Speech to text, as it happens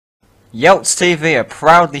Yeltz TV are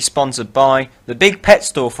proudly sponsored by the big pet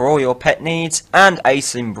store for all your pet needs and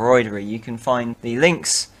Ace Embroidery. You can find the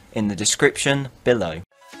links in the description below.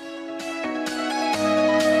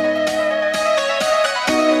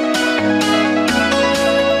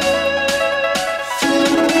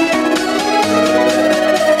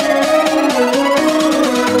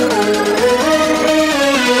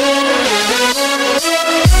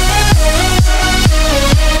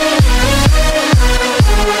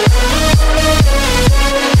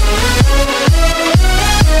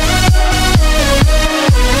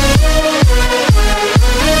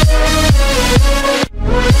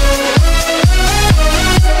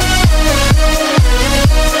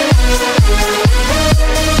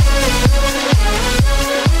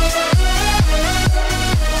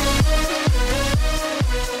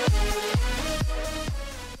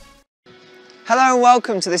 Hello and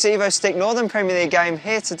welcome to this Evo Stick Northern Premier League game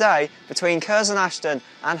here today between Curzon Ashton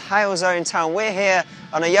and Halesowen Town. We're here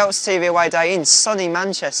on a Yeltz TV away day in sunny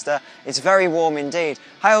Manchester. It's very warm indeed.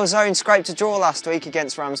 Halesowen scraped a draw last week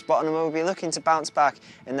against Ramsbottom and will be looking to bounce back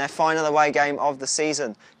in their final away game of the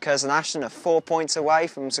season. Curzon Ashton are 4 points away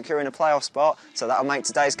from securing a playoff spot, so that'll make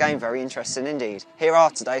today's game very interesting indeed. Here are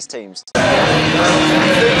today's teams.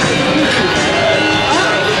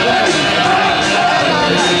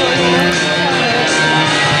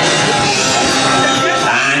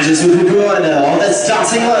 Just with the runner on the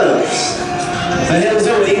starting lineups. For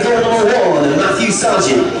Halesowen, goal number 1, Matthew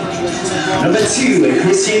Sargent. Number 2,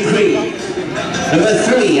 Christian Green. Number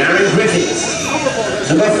 3, Aaron Griffiths.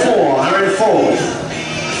 Number 4, Aaron Ford.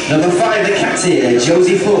 Number 5, the captain,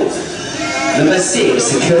 Josie Ford. Number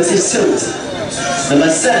 6, Curtis Tilt. Number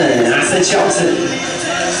 7, Aston Charlton.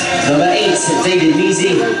 Number 8, David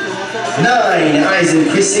Measy. 9, Isaac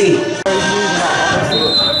Christie.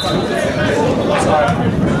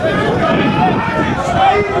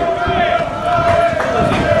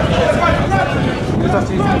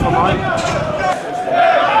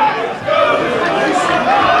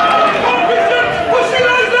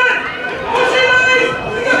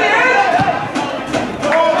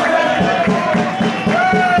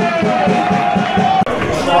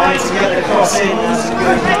 Trying to get the cross in, that's a good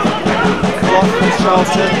block from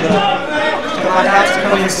Charlton, but back out to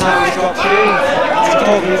Cummings now, he's got two. It's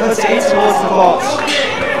Colby, puts it in towards the box.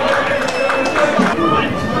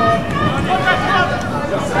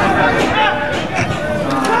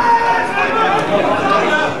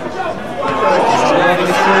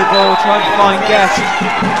 Ball, trying to find Guest.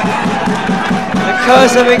 And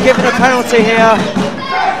Curzon have been given a penalty here.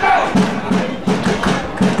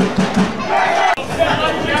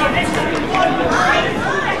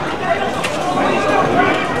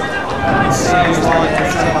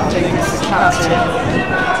 I think this is captain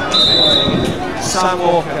Sam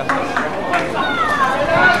Walker.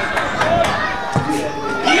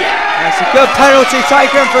 It's a good penalty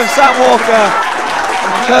taken from Sam Walker.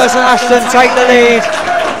 Curzon Ashton take the lead.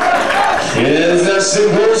 Here's the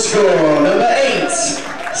simple score, number 8,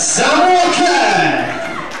 Sam Walker.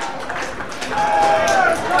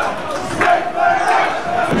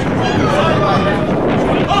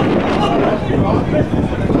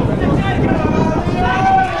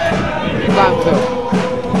 Glanville.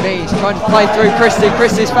 He's trying to play through Christie.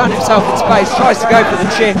 Christie's found himself in space, tries to go for the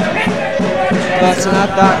chip. Burton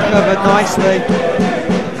had that covered nicely.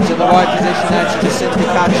 To the right position there to just simply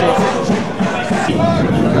catch it.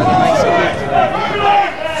 Makes a good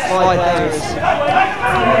slide there as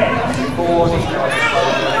Ford.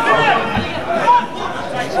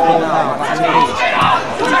 Ball now, back to Leeds.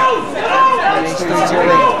 And he's through to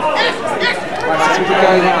Lee. Back to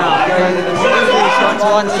Gurley now. Gurley he's trying to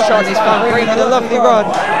line the shot. He's found Green with a lovely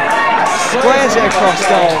run. Squares it across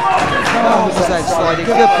goal. Oh, was that sliding?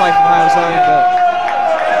 Good play from Halesowen, but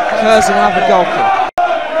Curzon have a goal kick.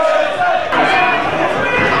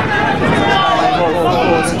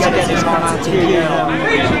 Get this man out to you now.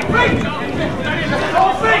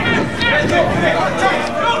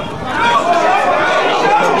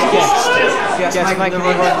 Yes, making the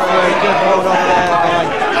run. Very good hold on there by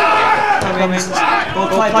Cummings. Ball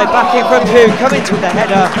play back in from Hugh. Cummings with the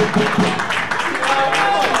header.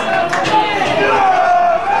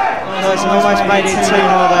 Oh, it's almost made it 2-0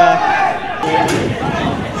 there.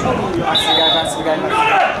 That's the game.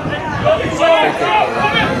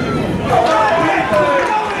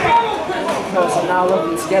 Curzon now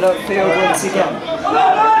looking to get upfield once again.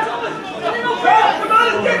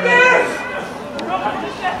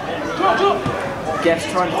 Guest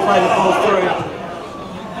trying to play the ball through.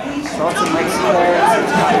 Charlton makes it there,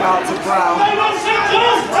 it's back out to Brown.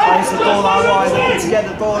 Plays the ball out wide, looking to get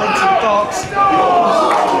the ball into the box.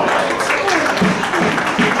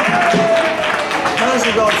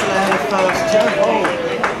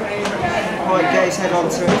 Quite get his head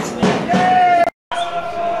onto it.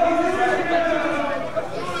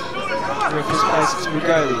 Griffiths plays it to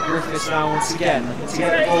Rigoli. Griffiths now once again to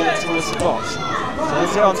get the ball towards the box.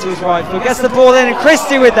 Turns it onto his right foot, gets the ball in, and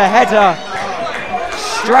Christie with the header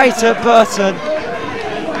straight at Burton.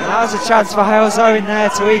 Now's a chance for Halesowen there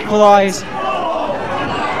to equalise.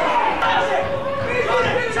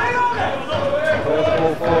 Ball the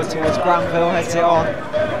ball forward towards Granville, heads it on.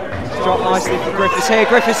 It's dropped nicely for Griffiths here.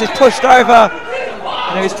 Griffiths is pushed over,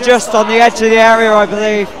 and it was just on the edge of the area, I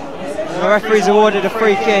believe. And the referee's awarded a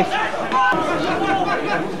free kick.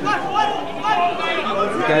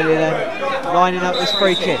 Rigoli then lining up this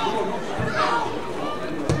free kick.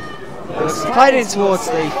 It's played in towards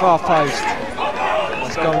the far post.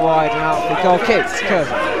 It's gone wide and out for goal kick to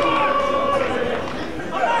Curzon.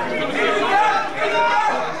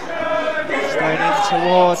 Staying in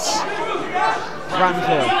towards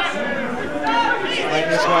Granville.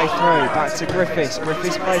 Making his way through, back to Griffiths.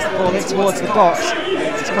 Griffiths plays the ball in towards the box.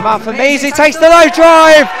 It's come out for Measy, takes the low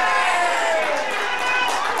drive!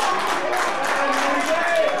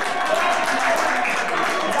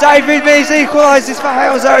 David Measy equalises for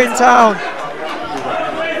Halesowen Town.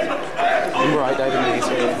 Right, David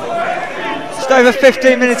Measy. Just over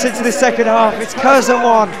 15 minutes into the second half. It's Curzon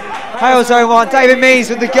 1, Halesowen 1. David Measy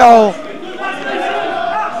with the goal.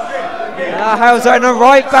 Now Halesowen are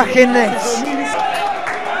right back in this.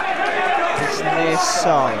 It's near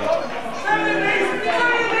side.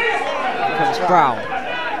 Here comes Brown.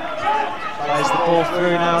 Plays the ball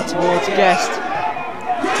through now towards Guest.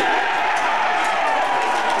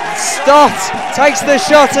 Stott takes the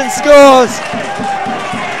shot and scores.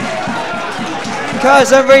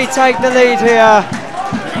 Curzon retake the lead here.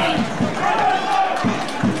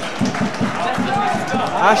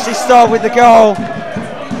 Ashley Stott with the goal.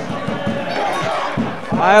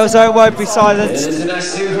 Halesowen won't be silenced.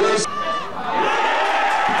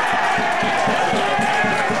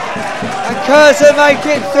 And Curzon make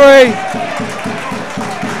it 3.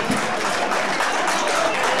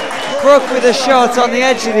 Brook with a shot on the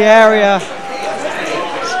edge of the area.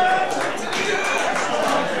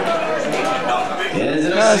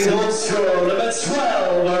 Curzon. Number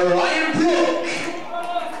 12, Ryan Brook.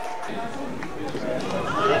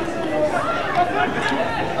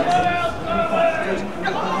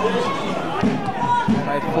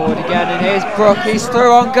 Played forward again, and here's Brook. He's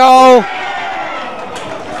through on goal.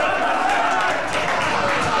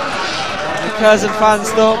 The Curzon fans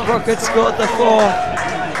thought Brook had scored the 4th.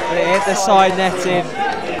 But it hit the side netting.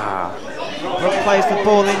 Brook plays the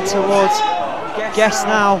ball in towards Guest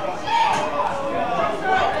now.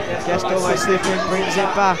 Guest almost slipping, brings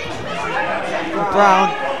it back. For Brown.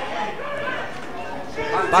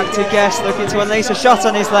 Back to Guest, looking to unleash a shot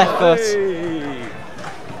on his left foot.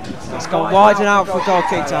 It's gone wide and out for a goal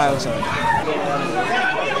kick to Halesowen.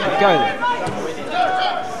 Go then.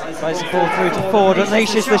 Plays the ball through to Ford,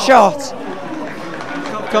 unleashes the shot.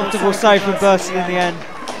 Comfortable save from Burton in the end.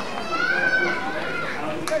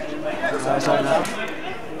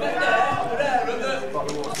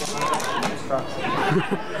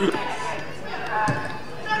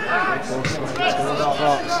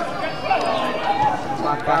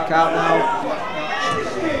 Back out now.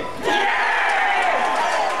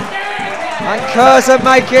 And Curzon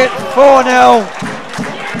make it 4-0.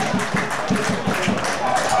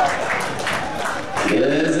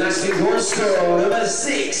 Here's an Ashley goal score, number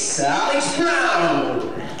 6, Alex Brown.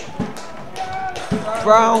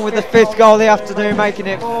 Brown with the 5th goal of the afternoon, making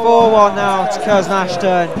it 4-1 now to Curzon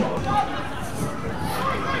Ashton.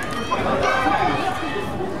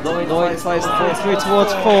 Lloyd plays the ball through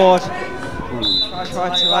towards Ford.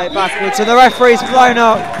 Tried to lay it backwards, and the referee's blown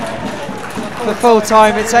up for full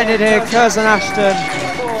time. It's ended here. Curzon Ashton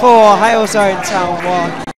 4, Halesowen Town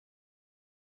 1.